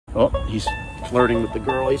Oh, he's flirting with the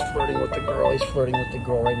girl. He's flirting with the girl. He's flirting with the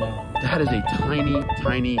girl right now. That is a tiny,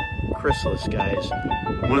 tiny chrysalis, guys.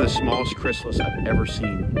 One of the smallest chrysalis I've ever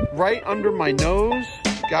seen. Right under my nose,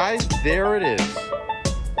 guys, there it is.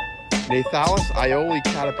 Nathalis iole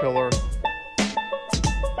caterpillar.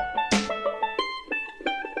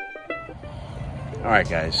 All right,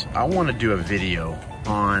 guys, I want to do a video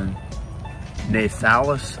on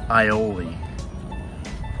Nathalis iole,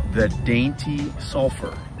 the Dainty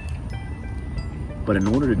Sulphur. But in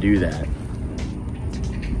order to do that,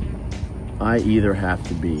 I either have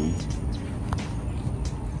to be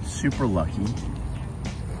super lucky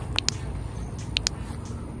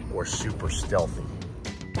or super stealthy.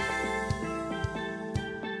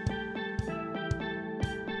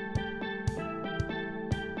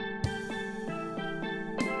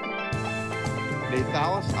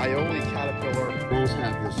 Nathalis iole caterpillar. Girls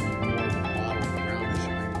have this more of a mottled brownish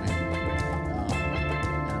hindwing,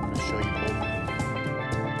 and I'm going to show you both of them.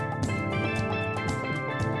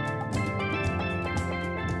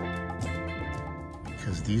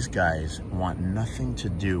 Because these guys want nothing to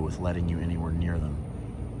do with letting you anywhere near them.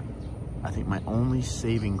 I think my only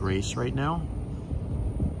saving grace right now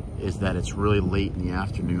is that it's really late in the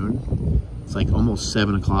afternoon. It's like almost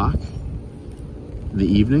 7 o'clock in the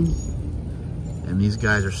evening. And these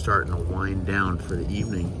guys are starting to wind down for the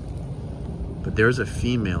evening. But there's a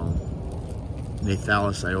female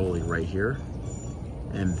Nathalis iole right here.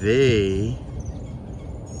 And they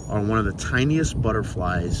are one of the tiniest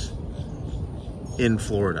butterflies in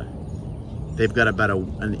Florida. They've got about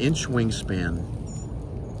an inch wingspan.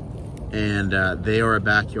 And they are a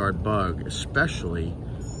backyard bug, especially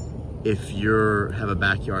if you have a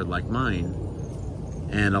backyard like mine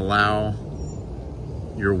and allow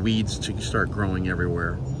your weeds to start growing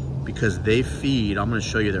everywhere, because they feed, I'm going to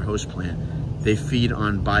show you their host plant, they feed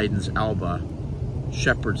on Biden's alba,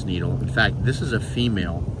 shepherd's needle. In fact, this is a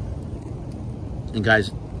female. And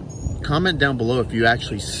guys, comment down below if you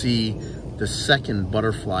actually see the second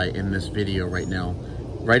butterfly in this video right now.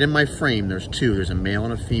 Right in my frame, there's two. There's a male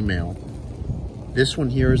and a female. This one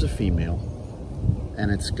here is a female,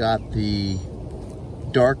 and it's got the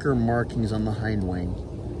darker markings on the hind wing.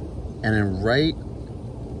 And then right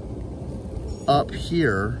up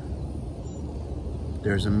here,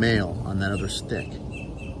 there's a male on that other stick.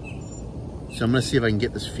 So I'm gonna see if I can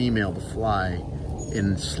get this female to fly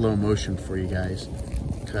in slow motion for you guys,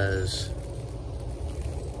 because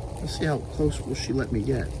let's see how close will she let me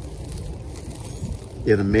get.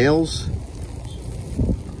 Yeah, the males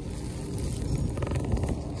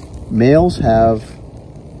have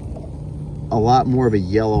a lot more of a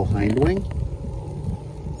yellow hind wing.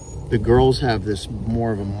 The girls have this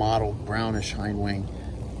more of a mottled brownish hind wing,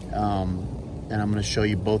 and I'm going to show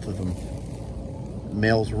you both of them.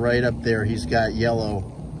 Male's right up there. He's got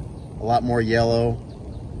yellow, a lot more yellow.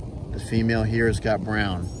 The female here has got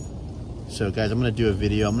brown. So guys, I'm going to do a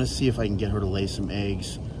video. I'm going to see if I can get her to lay some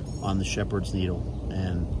eggs on the shepherd's needle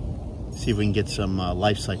and see if we can get some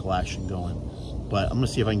life cycle action going. But I'm going to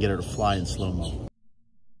see if I can get her to fly in slow-mo.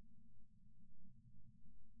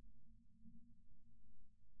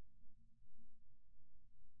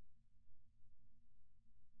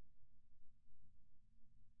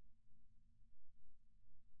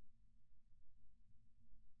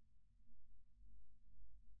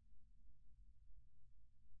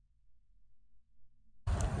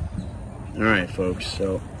 All right, folks,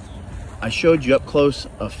 so I showed you up close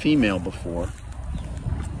a female before.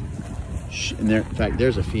 In fact,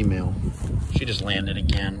 there's a female. She just landed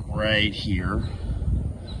again right here.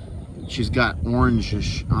 She's got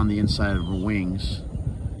orangish on the inside of her wings.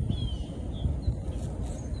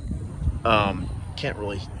 Can't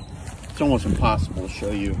really, it's almost impossible to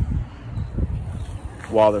show you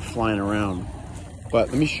while they're flying around. But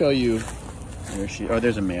let me show you,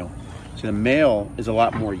 there's a male. See, the male is a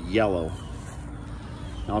lot more yellow.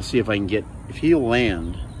 I'll see if I can get, if he'll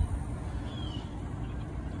land,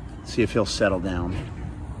 see if he'll settle down.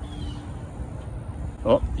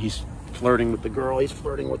 Oh, he's flirting with the girl. He's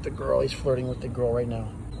flirting with the girl. He's flirting with the girl right now.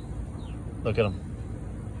 Look at him.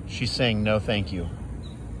 She's saying no thank you.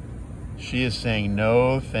 She is saying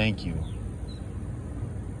no thank you.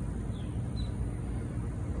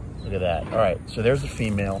 Look at that. All right, so there's the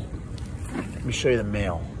female. Let me show you the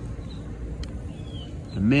male.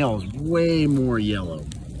 The male is way more yellow.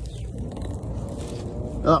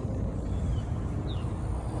 Oh.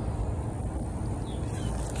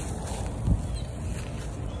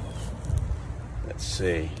 Let's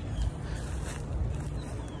see.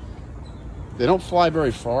 They don't fly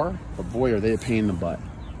very far, but boy, are they a pain in the butt.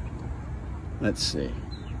 Let's see.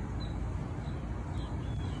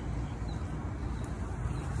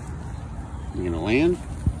 You're gonna land.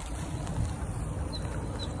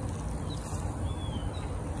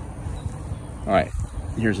 All right,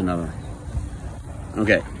 here's another.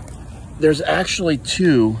 Okay, there's actually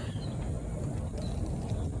two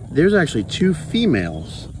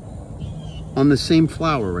females on the same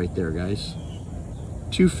flower right there, guys.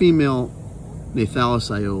 Two female Nathalis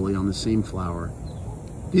iole on the same flower.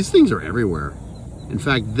 These things are everywhere. In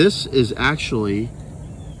fact, this is actually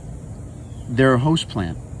their host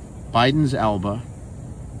plant. Biden's alba,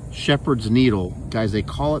 shepherd's needle. Guys, they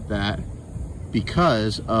call it that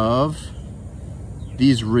because of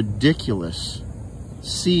these ridiculous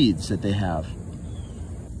seeds that they have.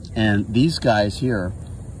 And these guys here,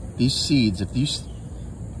 these seeds, if you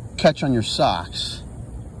catch on your socks,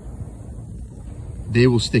 they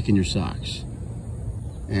will stick in your socks.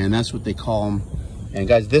 And that's what they call them. And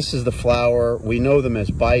guys, this is the flower. We know them as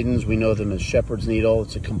Biden's, we know them as shepherd's needle.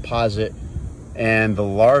 It's a composite. And the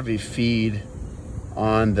larvae feed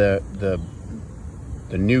on the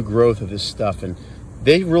new growth of this stuff. And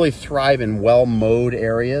they really thrive in well-mowed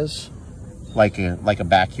areas, like a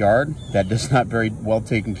backyard that is not very well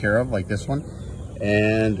taken care of, like this one.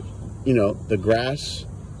 And, you know, the grass,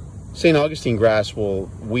 St. Augustine grass will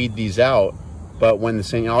weed these out, but when the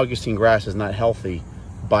St. Augustine grass is not healthy,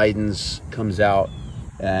 Biden's comes out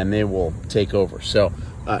and they will take over. So,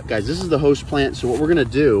 guys, this is the host plant. So what we're gonna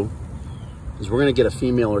do is we're gonna get a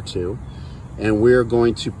female or two, and we're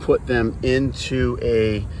going to put them into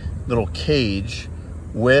a little cage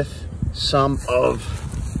with some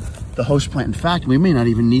of the host plant. In fact, we may not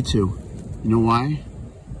even need to. You know why?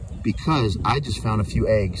 Because I just found a few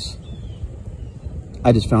eggs.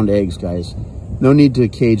 I just found eggs, guys. No need to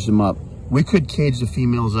cage them up. We could cage the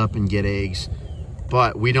females up and get eggs,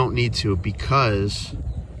 but we don't need to, because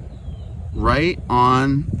right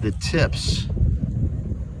on the tips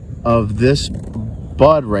of this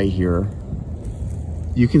bud right here,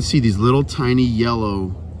 you can see these little tiny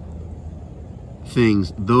yellow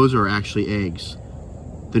things. Those are actually eggs.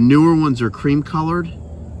 The newer ones are cream colored.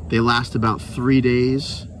 They last about 3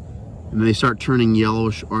 days, and then they start turning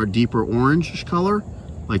yellowish or deeper orange color,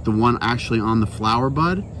 like the one actually on the flower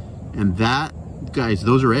bud. And that, guys,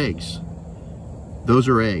 those are eggs. Those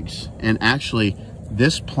are eggs. And actually,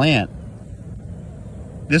 this plant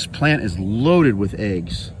is loaded with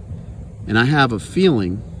eggs. And I have a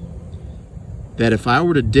feeling that if I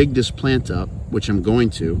were to dig this plant up, which I'm going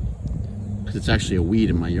to, because it's actually a weed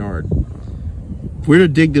in my yard, if we were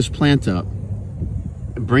to dig this plant up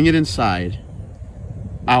and bring it inside,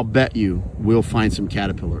 I'll bet you we'll find some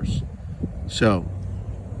caterpillars. So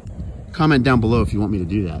comment down below if you want me to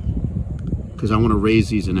do that, because I want to raise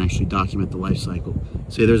these and actually document the life cycle.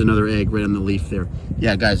 Say there's another egg right on the leaf there.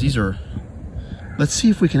 Yeah, guys, these are, let's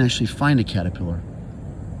see if we can actually find a caterpillar.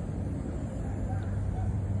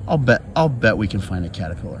 I'll bet we can find a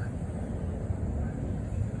caterpillar.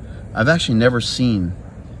 I've actually never seen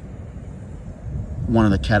one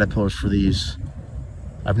of the caterpillars for these.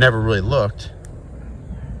 I've never really looked.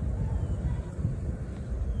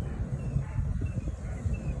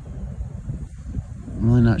 I'm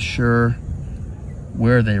really not sure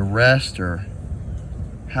where they rest or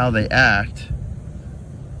how they act.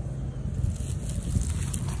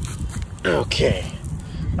 Okay,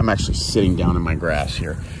 I'm actually sitting down in my grass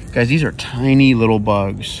here. Guys, these are tiny little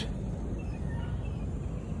bugs.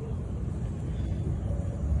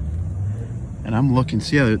 And I'm looking,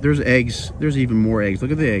 see how there's eggs, there's even more eggs.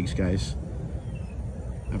 Look at the eggs, guys.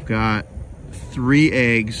 I've got 3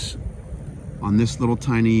 eggs on this little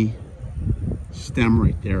tiny stem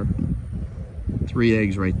right there. 3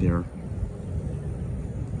 eggs right there.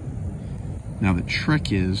 Now the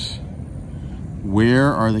trick is,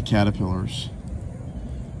 where are the caterpillars?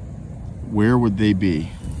 Where would they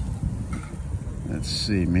be? Let's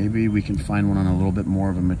see, maybe we can find one on a little bit more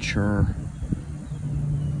of a mature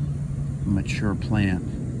plant.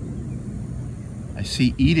 I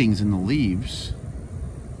see eatings in the leaves.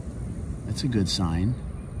 That's a good sign.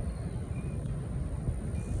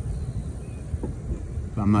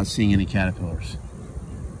 But I'm not seeing any caterpillars.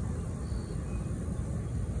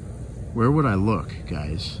 Where would I look,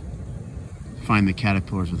 guys, to find the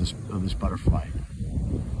caterpillars of this butterfly?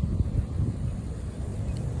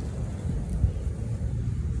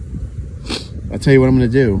 I'll tell you what I'm going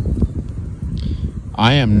to do.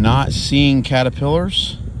 I am not seeing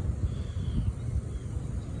caterpillars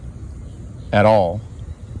at all,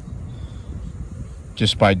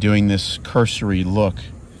 just by doing this cursory look.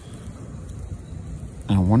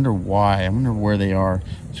 And I wonder why. I wonder where they are.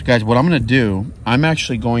 So guys, what I'm going to do, I'm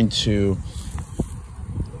actually going to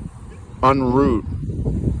unroot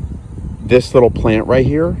this little plant right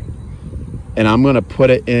here, and I'm gonna put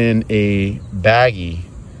it in a baggie,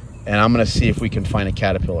 and I'm gonna see if we can find a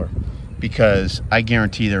caterpillar, because I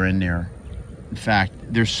guarantee they're in there. In fact,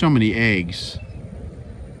 there's so many eggs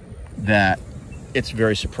that it's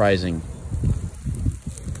very surprising.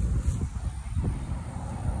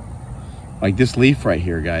 Like this leaf right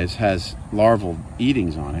here, guys, has larval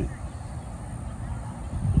eatings on it.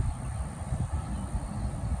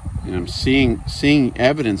 And I'm seeing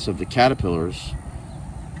evidence of the caterpillars,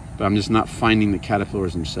 but I'm just not finding the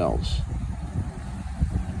caterpillars themselves.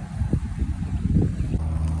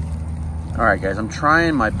 All right, guys, I'm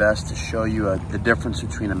trying my best to show you the difference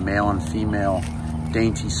between a male and female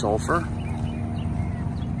Dainty Sulphur.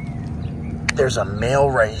 There's a male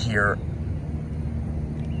right here.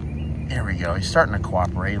 There we go. He's starting to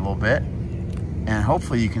cooperate a little bit. And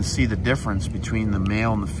hopefully you can see the difference between the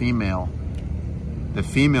male and the female. The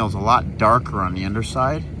female is a lot darker on the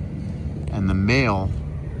underside, and the male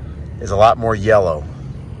is a lot more yellow.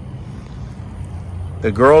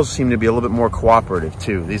 The girls seem to be a little bit more cooperative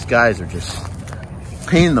too. These guys are just a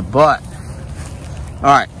pain in the butt. All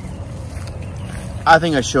right, I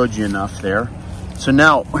think I showed you enough there. So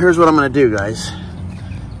now here's what I'm gonna do, guys.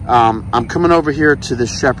 I'm coming over here to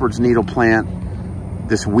this shepherd's needle plant,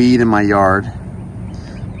 this weed in my yard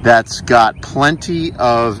that's got plenty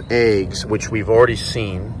of eggs, which we've already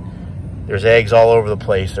seen. There's eggs all over the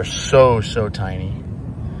place. They're so tiny.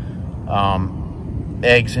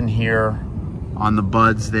 Eggs in here on the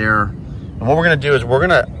buds there. And what we're gonna do is we're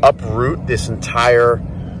gonna uproot this entire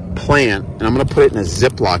plant, and I'm gonna put it in a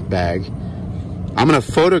Ziploc bag. I'm gonna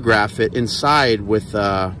photograph it inside with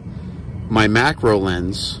my macro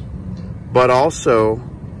lens, but also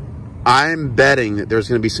I'm betting that there's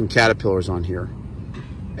gonna be some caterpillars on here,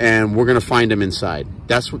 and we're gonna find them inside.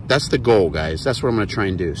 That's the goal, guys. That's what I'm gonna try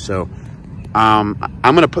and do. So I'm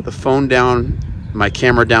gonna put the phone down, my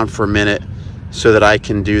camera down for a minute, so that I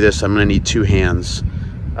can do this. I'm gonna need 2 hands,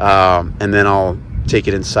 and then I'll take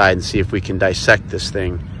it inside and see if we can dissect this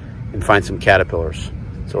thing and find some caterpillars.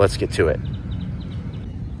 So let's get to it.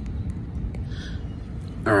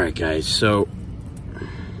 All right, guys, so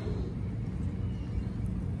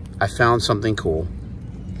I found something cool.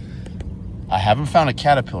 I haven't found a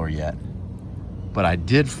caterpillar yet, but I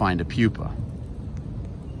did find a pupa.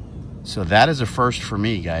 So that is a first for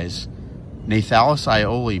me, guys. Nathalis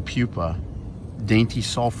iole pupa, Dainty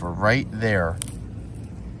Sulphur, right there.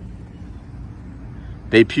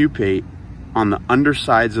 They pupate on the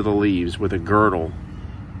undersides of the leaves with a girdle,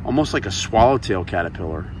 almost like a swallowtail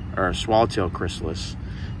caterpillar or a swallowtail chrysalis.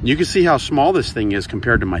 And you can see how small this thing is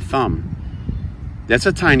compared to my thumb. That's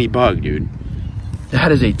a tiny bug, dude.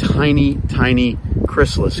 That is a tiny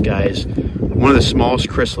chrysalis, guys. One of the smallest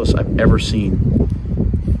chrysalis I've ever seen.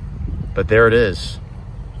 But there it is.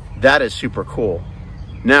 That is super cool.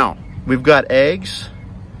 Now, we've got eggs,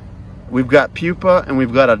 we've got pupa, and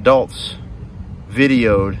we've got adults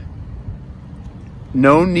videoed.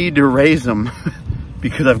 No need to raise them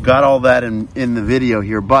because I've got all that in the video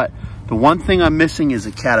here. But the one thing I'm missing is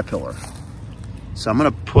a caterpillar. So I'm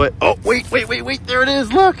gonna put, oh, wait, there it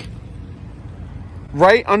is, look.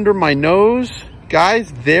 Right under my nose,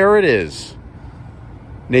 guys, there it is.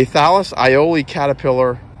 Nathalis iole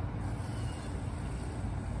caterpillar.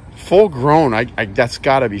 Full grown, that's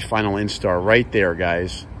gotta be final instar right there,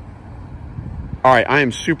 guys. All right, I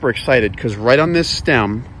am super excited because right on this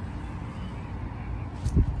stem,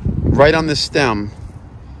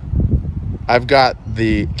 I've got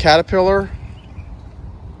the caterpillar.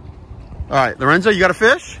 All right, Lorenzo, you got a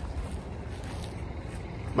fish?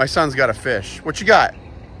 My son's got a fish. What you got?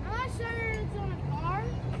 I'm not sure it's on a gar.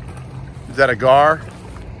 Is that a gar?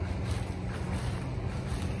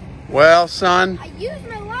 Well, son. I used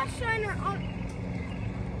my last shiner on.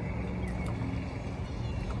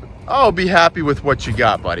 Oh, be happy with what you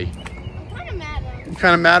got, buddy. I'm kind of mad at him. I'm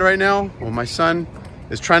kind of mad right now. Well, my son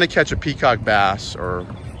is trying to catch a peacock bass or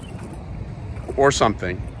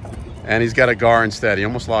something, and he's got a gar instead. He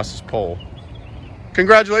almost lost his pole.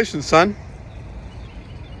 Congratulations, son.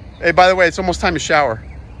 Hey, by the way, it's almost time to shower.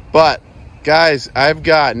 But, guys, I've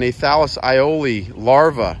got Nathalis iole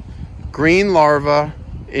larva, green larva,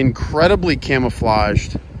 incredibly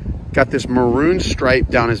camouflaged. Got this maroon stripe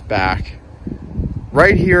down his back.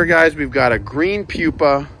 Right here, guys, we've got a green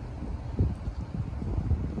pupa.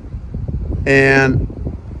 And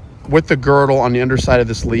with the girdle on the underside of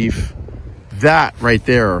this leaf, that right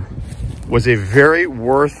there was a very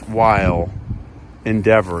worthwhile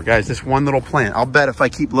endeavor. Guys, this one little plant, I'll bet if I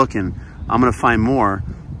keep looking, I'm gonna find more.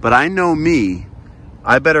 But I know me,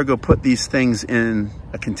 I better go put these things in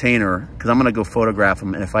a container because I'm gonna go photograph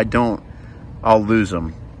them. And if I don't, I'll lose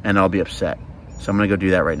them and I'll be upset. So I'm gonna go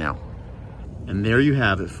do that right now. And there you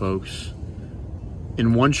have it, folks.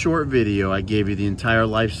 In one short video, I gave you the entire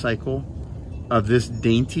life cycle of this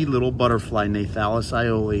dainty little butterfly, Nathalis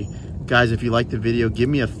iole. Guys, if you like the video, give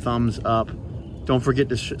me a thumbs up. Don't forget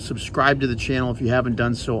to subscribe to the channel if you haven't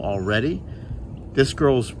done so already. This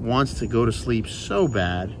girl wants to go to sleep so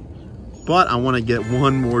bad, but I want to get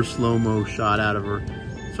one more slow-mo shot out of her.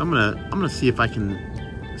 So I'm gonna see if I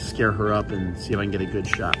can scare her up and see if I can get a good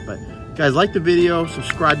shot. But guys, like the video,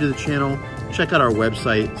 subscribe to the channel, check out our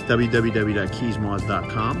website. It's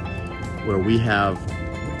www.keysmoths.com, where we have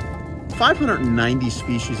 590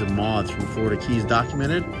 species of moths from Florida Keys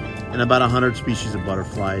documented, and about 100 species of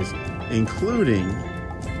butterflies, including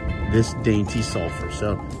this Dainty Sulphur.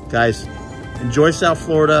 So guys, enjoy South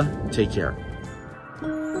Florida. Take care.